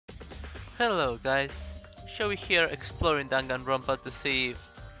Hello guys, Showy here exploring Danganronpa to see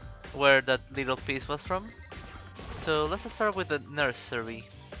where that little piece was from. So let's start with the nursery.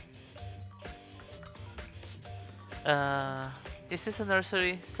 Is this a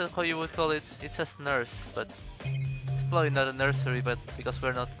nursery? Is that how you would call it? It says nurse, but it's probably not a nursery, but because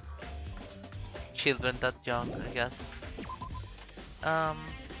we're not children that young, I guess.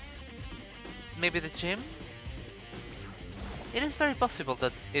 Maybe the gym? It is very possible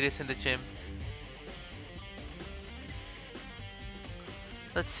that it is in the gym.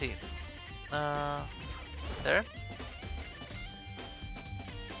 Let's see. There?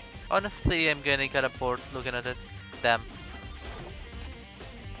 Honestly, I'm getting kinda bored looking at it. Damn.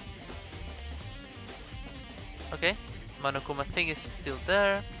 Okay, Monokuma thing is still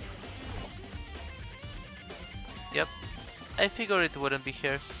there. Yep, I figured it wouldn't be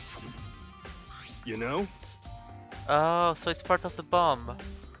here. You know? Oh, so it's part of the bomb.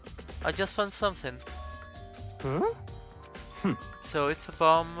 I just found something. Huh? So it's a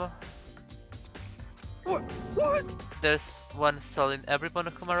bomb. What? There's one installed in every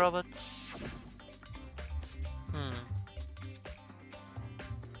Monokuma robot.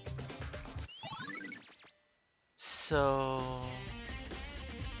 So...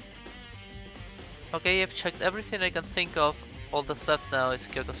 Okay, I've checked everything I can think of. All that's left now is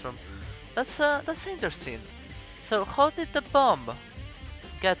Kyoko's room. That's interesting. So how did the bomb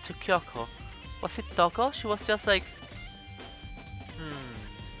get to Kyoko? Was it Toko? She was just like...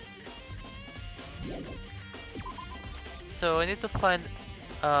 So I need to find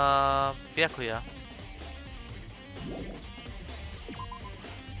Byakuya.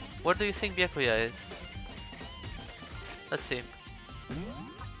 Where do you think Byakuya is? Let's see.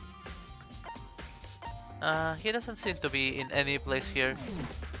 He doesn't seem to be in any place here.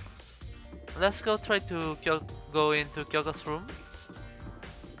 Let's go try to go into Kyoko's room.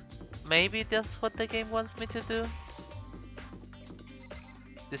 Maybe that's what the game wants me to do.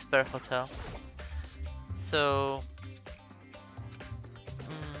 Despair Hotel. So...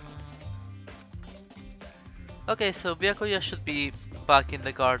 Okay, so Byakuya should be back in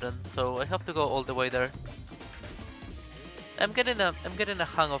the garden, so I have to go all the way there. I'm getting a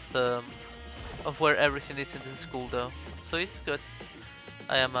hang of where everything is in the school though, so it's good.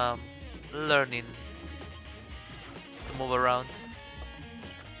 I am learning to move around.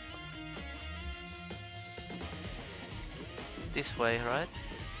 This way, right?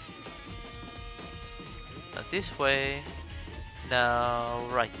 Now this way. Now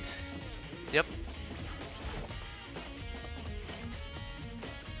right. Yep.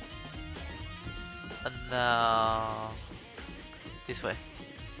 And now this way.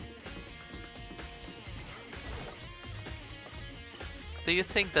 Do you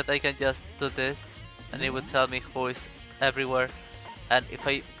think that I can just do this and it would tell me who is everywhere? And if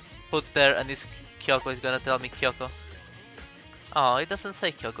I put there and it's Kyoko, it's gonna tell me Kyoko. Oh, it doesn't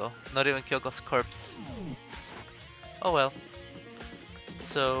say Kyoko, not even Kyoko's corpse. Oh well.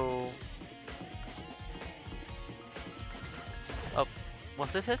 So... Oh,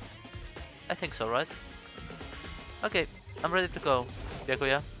 was this it? I think so, right? Okay, I'm ready to go,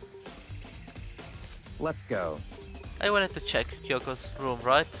 Byakuya. Let's go. I wanted to check Kyoko's room,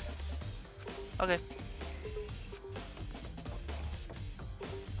 right? Okay.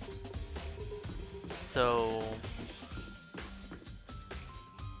 So...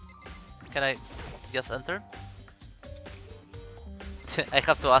 Can I just enter? I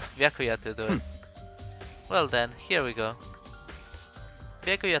have to ask Byakuya to do it. Well then, here we go.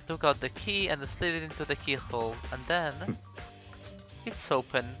 Byakuya took out the key and slid it into the keyhole, and then... it's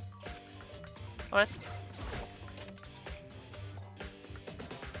open. Alright.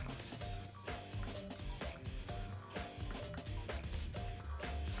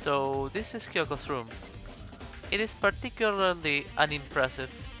 So this is Kyoko's room. It is particularly unimpressive.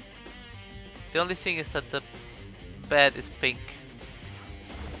 The only thing is that the bed is pink.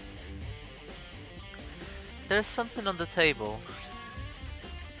 There's something on the table.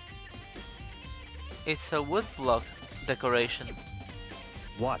 It's a woodblock decoration.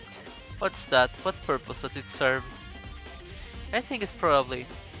 What? What's that? What purpose does it serve? I think it's probably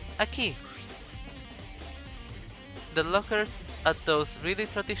a key. The lockers at those really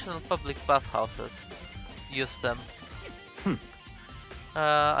traditional public bathhouses use them.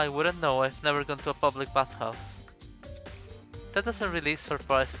 I wouldn't know, I've never gone to a public bathhouse. That doesn't really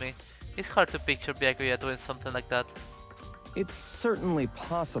surprise me. It's hard to picture Byakuya doing something like that. It's certainly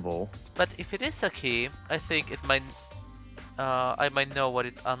possible. But if it is a key, I think it might... I might know what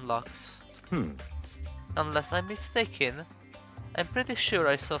it unlocks. Unless I'm mistaken, I'm pretty sure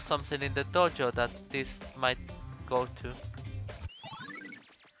I saw something in the dojo that this might go to.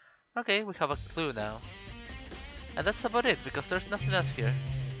 Okay, we have a clue now. And that's about it, because there's nothing else here.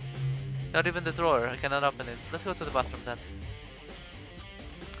 Not even the drawer, I cannot open it. Let's go to the bathroom then.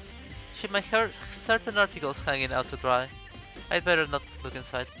 She might have certain articles hanging out to dry. I'd better not look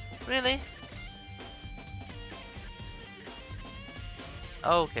inside. Really?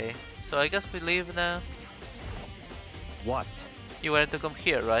 Okay, so I guess we leave now. What? You wanted to come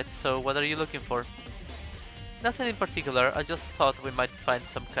here, right? So what are you looking for? Nothing in particular, I just thought we might find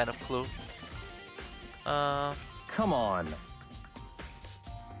some kind of clue. Come on.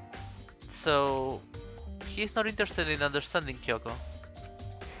 So he's not interested in understanding Kyoko.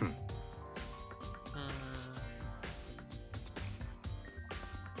 Hmm.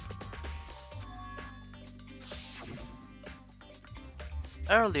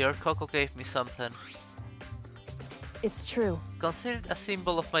 Earlier, Coco gave me something. It's true. Consider it a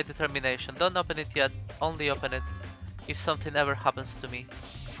symbol of my determination. Don't open it yet, only open it if something ever happens to me.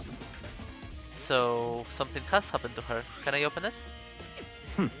 So, something has happened to her. Can I open it?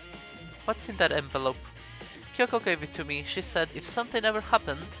 What's in that envelope? Kyoko gave it to me. She said if something ever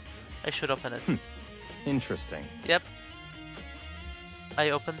happened, I should open it. Interesting. Yep. I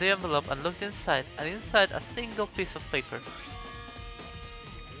opened the envelope and looked inside, and inside a single piece of paper.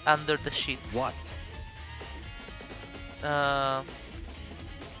 Under the sheets. What?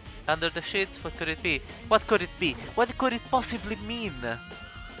 Under the sheets, what could it be? What could it be? What could it possibly mean?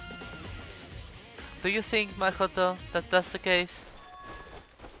 Do you think, Makoto, that that's the case?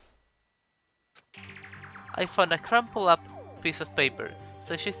 I found a crumpled up piece of paper.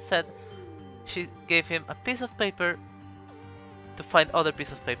 So she said she gave him a piece of paper to find other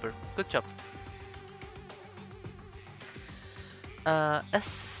piece of paper. Good job. A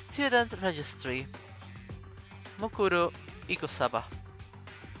student registry. Mukuro Ikusawa.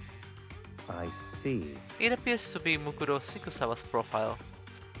 I see. It appears to be Mukuro Ikusawa's profile.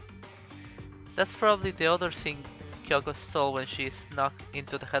 That's probably the other thing Kyoko stole when she snuck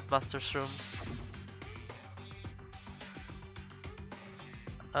into the headmaster's room.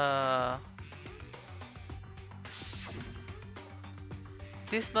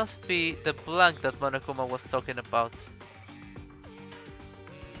 This must be the blank that Monokuma was talking about.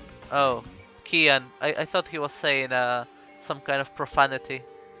 Oh, Kian. I thought he was saying some kind of profanity.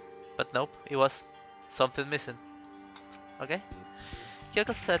 But nope, it was something missing. Okay?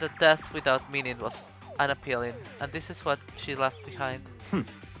 Kyoko said that death without meaning was unappealing, and this is what she left behind.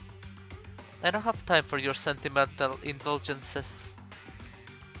 I don't have time for your sentimental indulgences.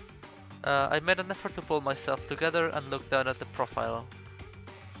 I made an effort to pull myself together and look down at the profile.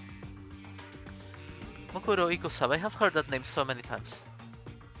 Mukuro Ikusawa, I have heard that name so many times.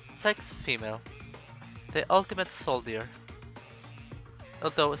 Sex female. The ultimate soldier.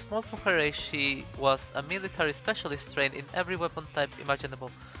 Although small for her age, she was a military specialist trained in every weapon type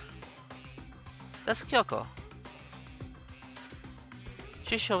imaginable. That's Kyoko.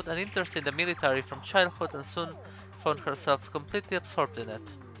 She showed an interest in the military from childhood and soon found herself completely absorbed in it.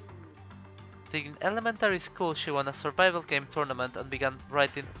 In elementary school, she won a survival game tournament and began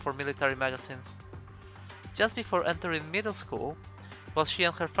writing for military magazines. Just before entering middle school, while she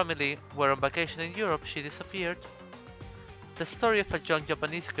and her family were on vacation in Europe, she disappeared. The story of a young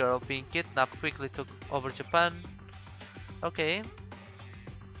Japanese girl being kidnapped quickly took over Japan. Okay.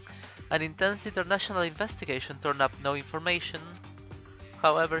 An intense international investigation turned up no information.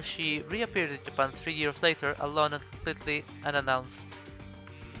 However, she reappeared in Japan 3 years later, alone and completely unannounced.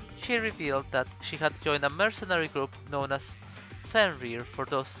 She revealed that she had joined a mercenary group known as Fenrir for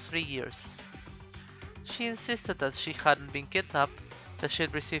those 3 years. She insisted that she hadn't been kidnapped, that she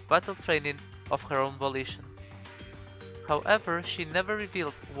had received battle training of her own volition. However, she never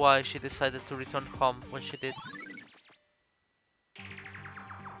revealed why she decided to return home when she did.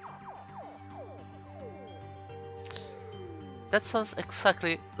 That sounds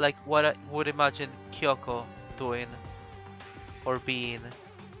exactly like what I would imagine Kyoko doing or being.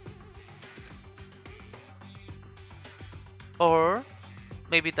 Or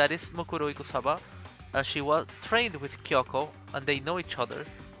maybe that is Mukuro Ikusawa, and she was trained with Kyoko and they know each other,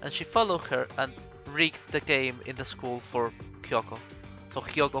 and she followed her and rigged the game in the school for Kyoko. So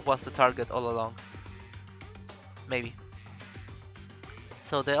Kyoko was the target all along. Maybe.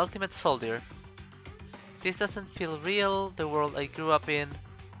 So the ultimate soldier. This doesn't feel real, the world I grew up in.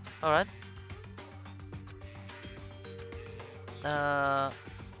 Alright. I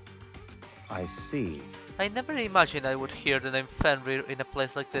see. I never imagined I would hear the name Fenrir in a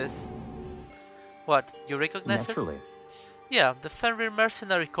place like this. What, you recognize Naturally. it? Yeah, the Fenrir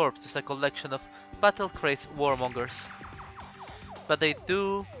Mercenary Corps is a collection of battle-crazed warmongers. But they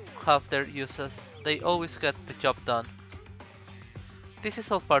do have their uses, they always get the job done. This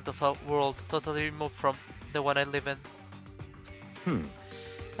is all part of a world totally removed from the one I live in. Hmm.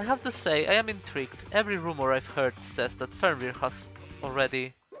 I have to say, I am intrigued. Every rumor I've heard says that Fenrir has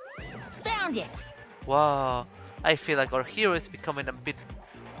already... Found it! Wow, I feel like our hero is becoming a bit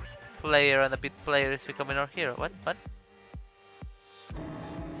player and a bit player is becoming our hero. What? What?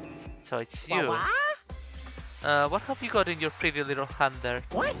 So it's you. What have you got in your pretty little hand there?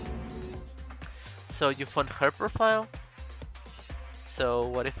 What? So you found her profile? So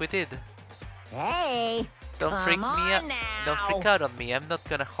what if we did? Hey! Don't Come freak me out. on now. Don't freak out on me. I'm not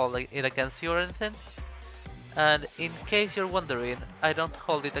gonna hold it against you or anything. And in case you're wondering, I don't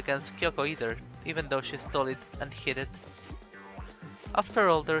hold it against Kyoko either, even though she stole it and hid it. After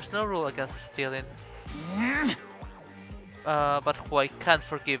all, there's no rule against stealing. But who I can't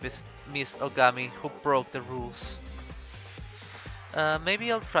forgive is Miss Ogami, who broke the rules.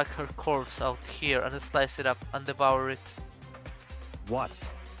 Maybe I'll drag her corpse out here and slice it up and devour it. What?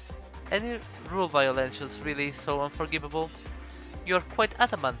 Any rule violations really so unforgivable? You're quite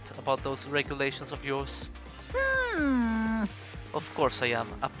adamant about those regulations of yours. Of course I am.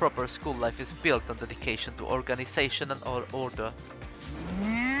 A proper school life is built on dedication to organization and order.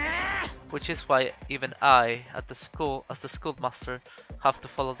 Which is why even I, at the school, as the schoolmaster, have to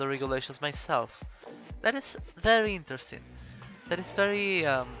follow the regulations myself. That is very interesting. That is very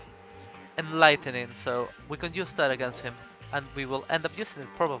enlightening, so we can use that against him. And we will end up using it,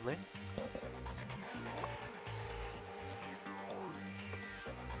 probably.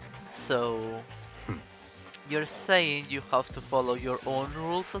 So... You're saying you have to follow your own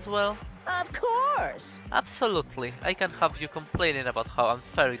rules as well? Of course! Absolutely. I can have you complaining about how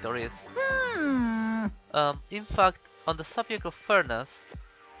unfair it is. In fact, on the subject of fairness,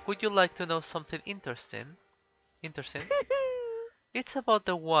 would you like to know something interesting? It's about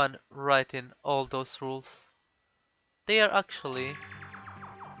the one writing all those rules. They are actually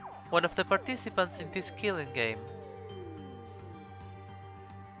one of the participants in this killing game.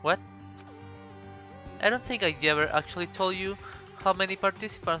 What? I don't think I ever actually told you how many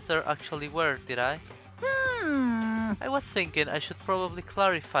participants there actually were, did I? I was thinking I should probably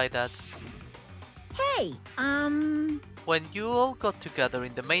clarify that. Hey, When you all got together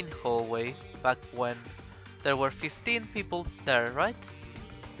in the main hallway, back when there were 15 people there, right?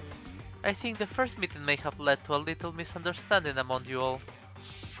 I think the first meeting may have led to a little misunderstanding among you all.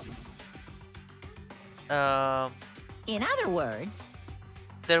 in other words...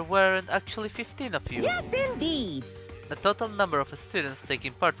 There weren't actually 15 of you. Yes, indeed! The total number of students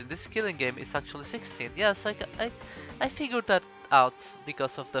taking part in this killing game is actually 16. Yes, I figured that out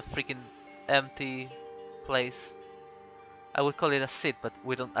because of the freaking empty place. I would call it a sit, but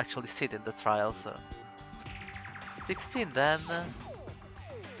we don't actually sit in the trial, so... 16 then...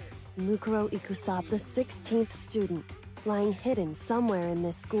 Mukuro Ikusab, the 16th student, lying hidden somewhere in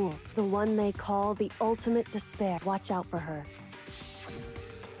this school. The one they call the ultimate despair. Watch out for her.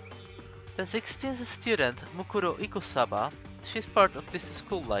 The 16th student, Mukuro Ikusaba, she's part of this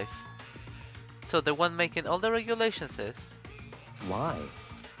school life. So the one making all the regulations is... Why?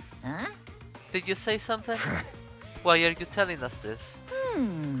 Huh? Did you say something? Why are you telling us this?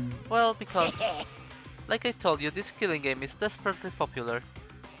 Well, because... Like I told you, this killing game is desperately popular.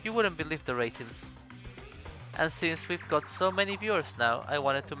 You wouldn't believe the ratings. And since we've got so many viewers now, I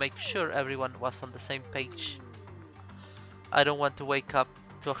wanted to make sure everyone was on the same page. I don't want to wake up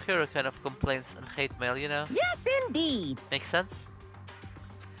to a hurricane of complaints and hate mail, you know? Yes, indeed! Make sense?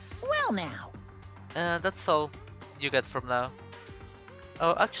 Well now. That's all you get from now.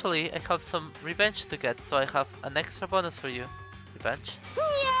 Oh, actually, I have some revenge to get, so I have an extra bonus for you. Revenge?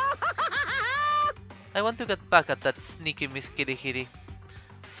 I want to get back at that sneaky Miss Kitty Kitty.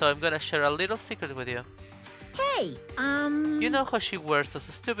 So I'm gonna share a little secret with you. Hey, You know how she wears those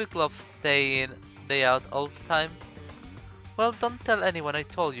stupid gloves day in, day out all the time? Well, don't tell anyone I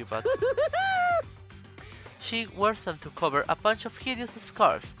told you, but... She wears them to cover a bunch of hideous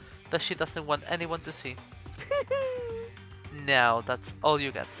scars that she doesn't want anyone to see. Now, that's all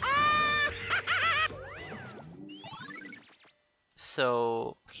you get.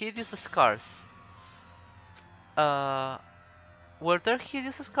 So, hideous scars. Were there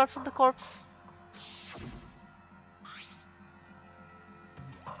hideous scars on the corpse?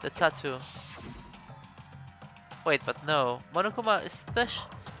 The tattoo. Wait, but no. Monokuma is special.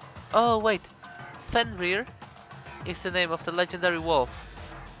 Oh, wait. Fenrir is the name of the legendary wolf.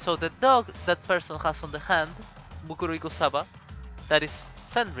 So the dog that person has on the hand, Mukuro Ikusaba, that is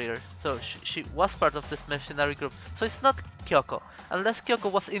Fenrir. So she was part of this mercenary group. So it's not Kyoko. Unless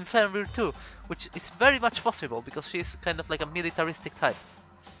Kyoko was in Fenrir too, which is very much possible because she's kind of like a militaristic type.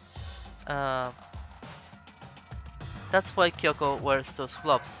 That's why Kyoko wears those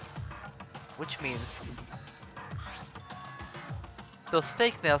gloves. Which means those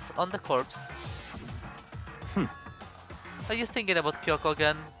fake nails on the corpse. Hmm. Are you thinking about Kyoko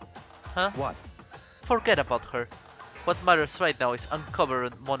again? Huh? What? Forget about her. What matters right now is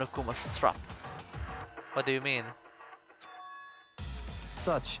uncovering Monokuma's trap. What do you mean?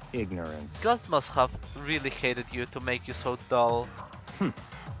 Such ignorance. God must have really hated you to make you so dull. Hmm.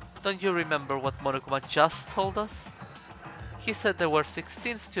 Don't you remember what Monokuma just told us? He said there were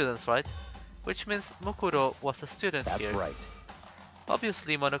 16 students, right? Which means Mokuro was a student That's here. right.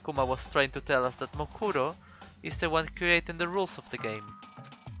 Obviously Monokuma was trying to tell us that Mokuro is the one creating the rules of the game.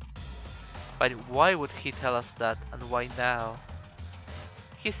 But why would he tell us that, and why now?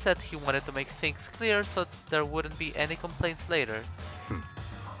 He said he wanted to make things clear so there wouldn't be any complaints later.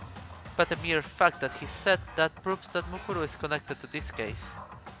 But the mere fact that he said that proves that Mokuro is connected to this case.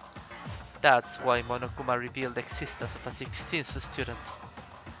 That's why Monokuma revealed the existence of a 16th student.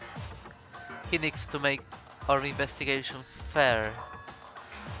 He needs to make our investigation fair.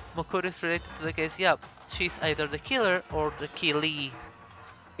 Mokuro is related to the case, yeah. She's either the killer or the killee.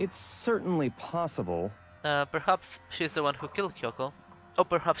 It's certainly possible. Perhaps she's the one who killed Kyoko. Or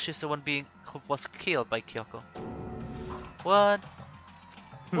perhaps she's the one who was killed by Kyoko. What?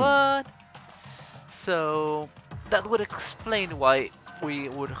 What? So that would explain why we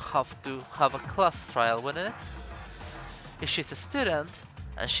would have to have a class trial, wouldn't it? If she's a student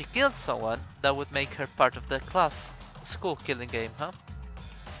and she killed someone, that would make her part of the class school killing game, huh?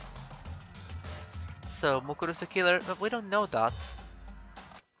 So Mokuro's a killer, but we don't know that.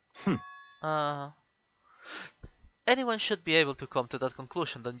 Anyone should be able to come to that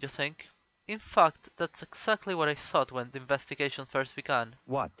conclusion, don't you think? In fact, that's exactly what I thought when the investigation first began.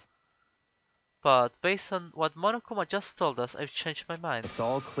 What? But based on what Monokuma just told us, I've changed my mind. It's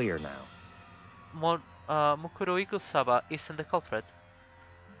all clear now. Mukuro Ikusaba isn't the culprit.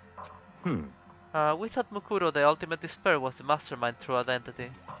 We thought Mukuro, the ultimate despair, was the mastermind through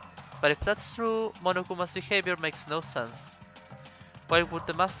identity. But if that's true, Monokuma's behavior makes no sense. Why would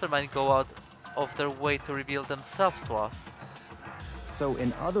the mastermind go out of their way to reveal themselves to us? So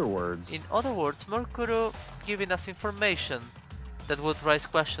in other words... In other words, Mukuro giving us information that would raise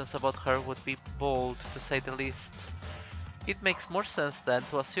questions about her would be bold, to say the least. It makes more sense then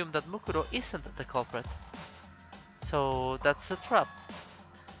to assume that Mukuro isn't the culprit. So that's a trap.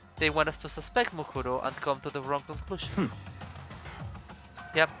 They want us to suspect Mukuro and come to the wrong conclusion.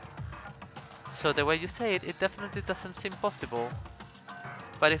 Yep. So the way you say it, it definitely doesn't seem possible.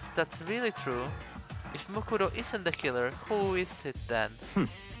 But if that's really true, if Mukuro isn't the killer, who is it then?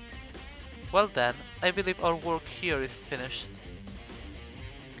 Well then, I believe our work here is finished.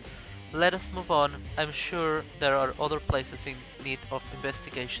 Let us move on. I'm sure there are other places in need of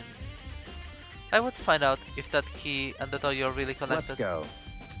investigation. I would find out if that key and the dojo are really connected. Let's go.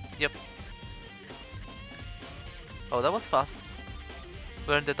 Yep. Oh, that was fast.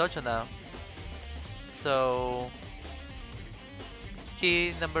 We're in the dojo now. So...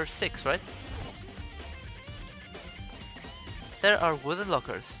 key number 6, right? There are wooden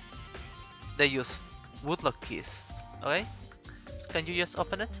lockers. They use woodlock keys, okay? Can you just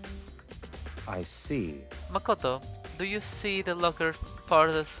open it? I see. Makoto, do you see the locker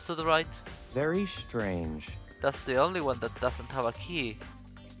farthest to the right? Very strange. That's the only one that doesn't have a key.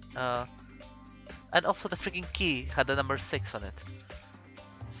 And also the freaking key had the number 6 on it.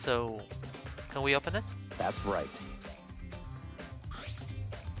 So, can we open it? That's right.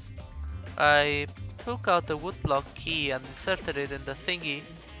 I took out the woodblock key and inserted it in the thingy,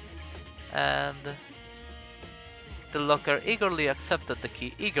 and the locker eagerly accepted the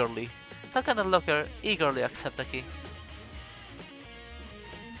key. Eagerly. How can a locker eagerly accept a key?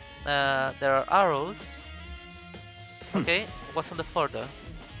 There are arrows. Okay, what's on the floor though?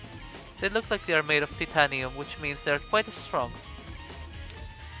 They look like they are made of titanium, which means they are quite strong.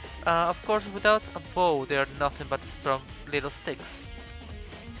 Of course, without a bow, they are nothing but strong little sticks.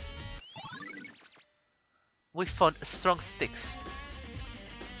 We found strong sticks.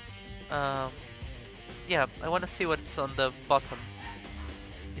 Yeah, I wanna see what's on the bottom.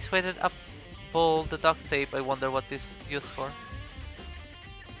 Is weighted up ball the duct tape. I wonder what this is used for.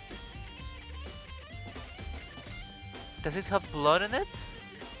 Does it have blood in it?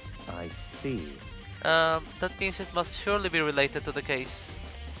 I see. That means it must surely be related to the case.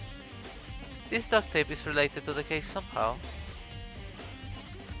 This duct tape is related to the case somehow.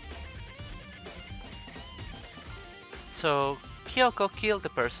 So, Kyoko killed the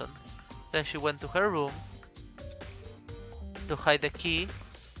person. Then she went to her room to hide the key.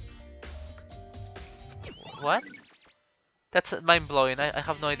 What? That's mind-blowing. I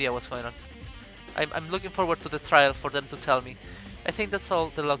have no idea what's going on. I'm looking forward to the trial for them to tell me. I think that's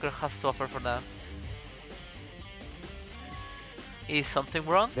all the locker has to offer for now. Is something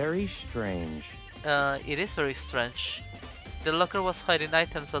wrong? Very strange. It is very strange. The locker was hiding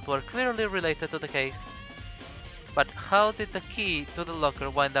items that were clearly related to the case. But how did the key to the locker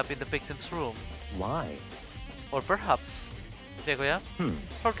wind up in the victim's room? Why? Or perhaps... Diego, yeah?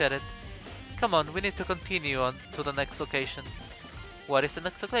 Forget it. Come on, we need to continue on to the next location. What is the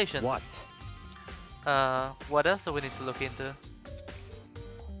next location? What? What else do we need to look into?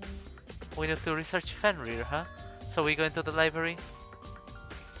 We need to research Fenrir, huh? So we go into the library?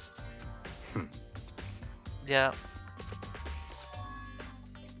 Yeah.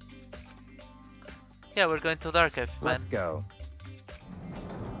 Yeah, we're going to the archive, man. Let's go.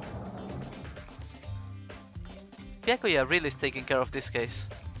 Byakuya really is taking care of this case.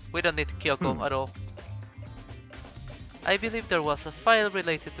 We don't need Kyoko at all. I believe there was a file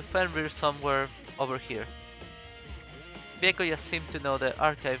related to Fenrir somewhere over here. Byakuya seemed to know the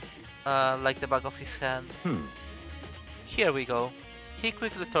archive like the back of his hand. Here we go. He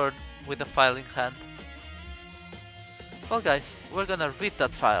quickly turned with the file in hand. Well guys, we're gonna read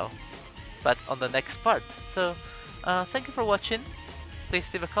that file, but on the next part. So, thank you for watching.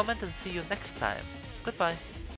 Please leave a comment and see you next time. Goodbye.